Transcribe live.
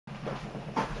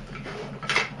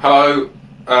Hello,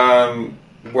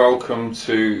 welcome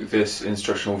to this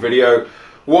instructional video.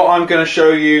 What I'm going to show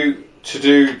you to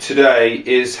do today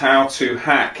is how to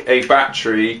hack a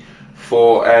battery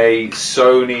for a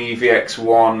Sony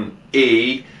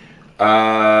VX1E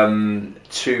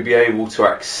to be able to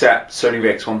accept Sony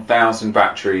VX1000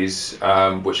 batteries,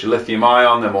 which are lithium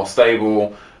ion, they're more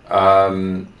stable,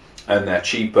 and they're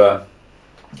cheaper.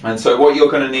 And so what you're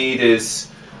going to need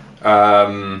is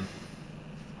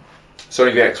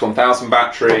Sony VX1000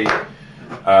 battery,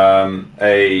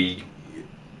 a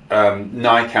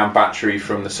NiCam battery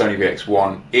from the Sony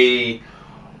VX1E,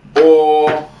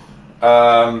 or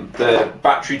the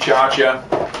battery charger.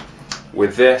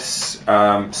 With this,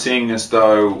 seeing as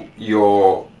though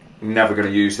you're never going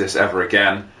to use this ever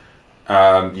again,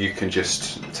 you can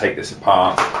just take this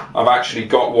apart. I've actually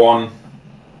got one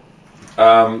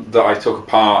that I took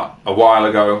apart a while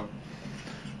ago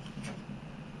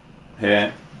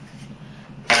here.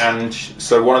 And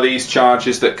so one of these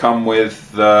chargers that come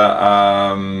with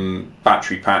the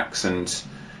battery packs, and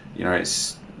you know,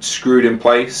 it's screwed in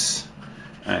place,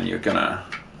 and you're gonna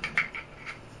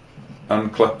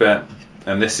unclip it,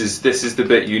 and this is the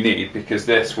bit you need, because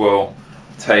this will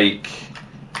take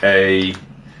a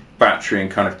battery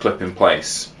and kind of clip in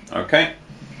place. Okay,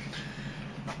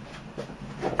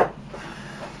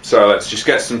 so let's just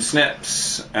get some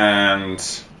snips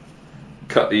and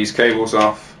cut these cables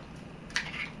off.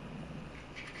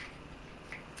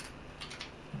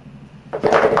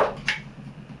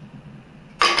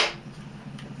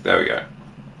 There we go.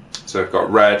 So I've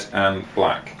got red and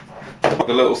black.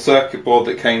 The little circuit board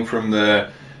that came from the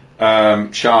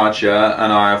charger,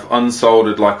 and I've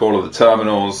unsoldered like all of the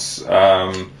terminals.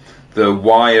 The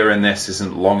wire in this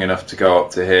isn't long enough to go up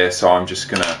to here, so I'm just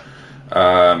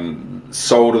gonna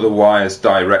solder the wires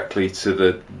directly to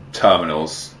the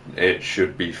terminals. It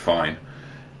should be fine.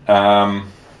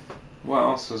 What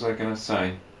else was I gonna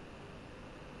say?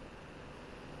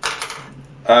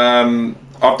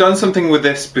 I've done something with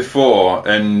this before,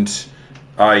 and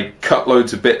I cut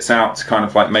loads of bits out to kind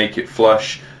of like make it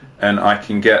flush, and I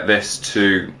can get this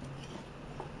to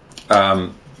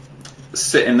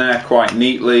sit in there quite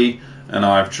neatly, and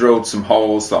I've drilled some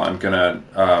holes that I'm gonna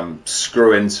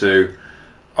screw into.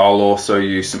 I'll also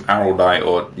use some araldite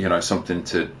or something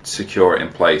to secure it in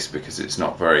place, because it's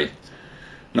not very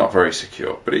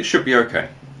secure, but it should be okay.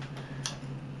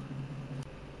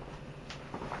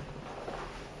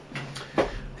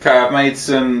 Okay, I've made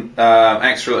some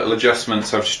extra little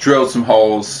adjustments. I've just drilled some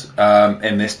holes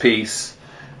in this piece,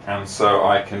 and so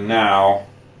I can now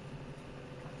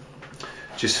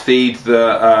just feed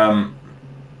the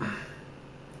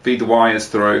wires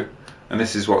through, and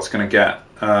this is what's going to get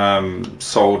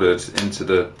soldered into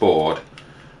the board.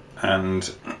 And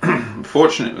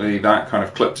fortunately, that kind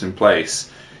of clips in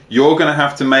place. You're going to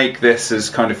have to make this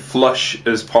as kind of flush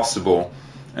as possible,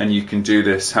 and you can do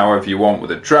this however you want, with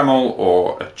a Dremel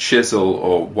or a chisel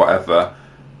or whatever,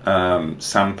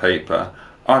 sandpaper.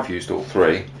 I've used all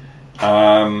three. There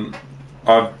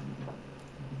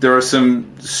are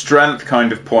some strength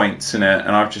kind of points in it,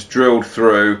 and I've just drilled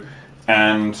through,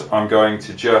 and I'm going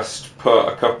to just put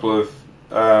a couple of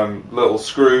little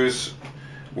screws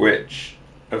which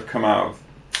have come out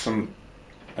of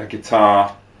a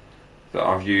guitar that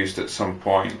I've used at some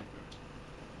point.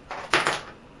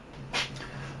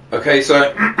 Okay,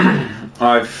 so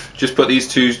I've just put these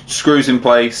two screws in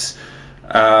place,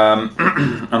 and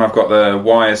I've got the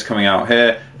wires coming out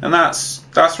here, and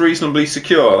that's reasonably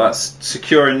secure. That's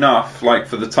secure enough, like,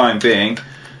 for the time being,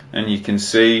 and you can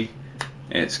see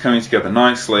it's coming together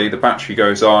nicely. The battery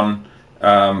goes on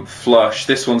flush.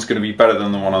 This one's going to be better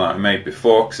than the one that I made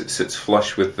before, because it sits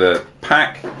flush with the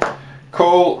pack.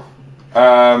 Cool.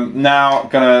 Now I'm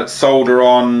going to solder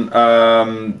on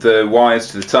the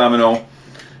wires to the terminal,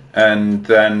 and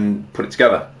then put it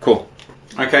together. Cool.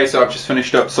 Okay, so I've just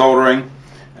finished up soldering,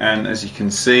 and as you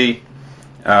can see,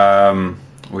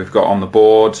 we've got on the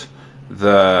board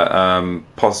the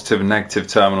positive and negative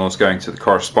terminals going to the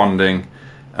corresponding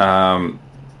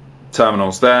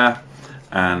terminals there.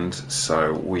 And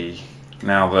so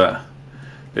now that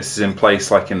this is in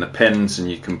place, like in the pins,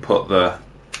 and you can put the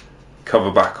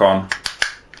cover back on.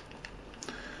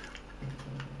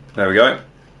 There we go.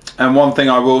 And one thing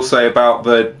I will say about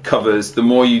the covers, the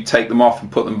more you take them off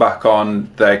and put them back on,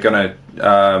 they're going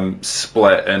to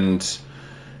split and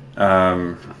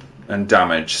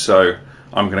damage. So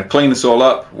I'm going to clean this all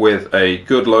up with a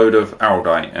good load of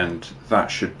araldite, and that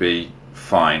should be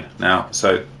fine. Now,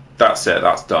 so that's it,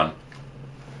 that's done.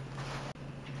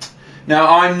 Now,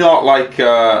 I'm not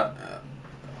a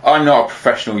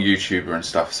professional YouTuber and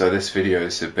stuff, so this video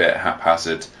is a bit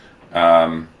haphazard.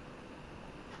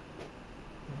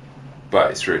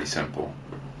 but it's really simple.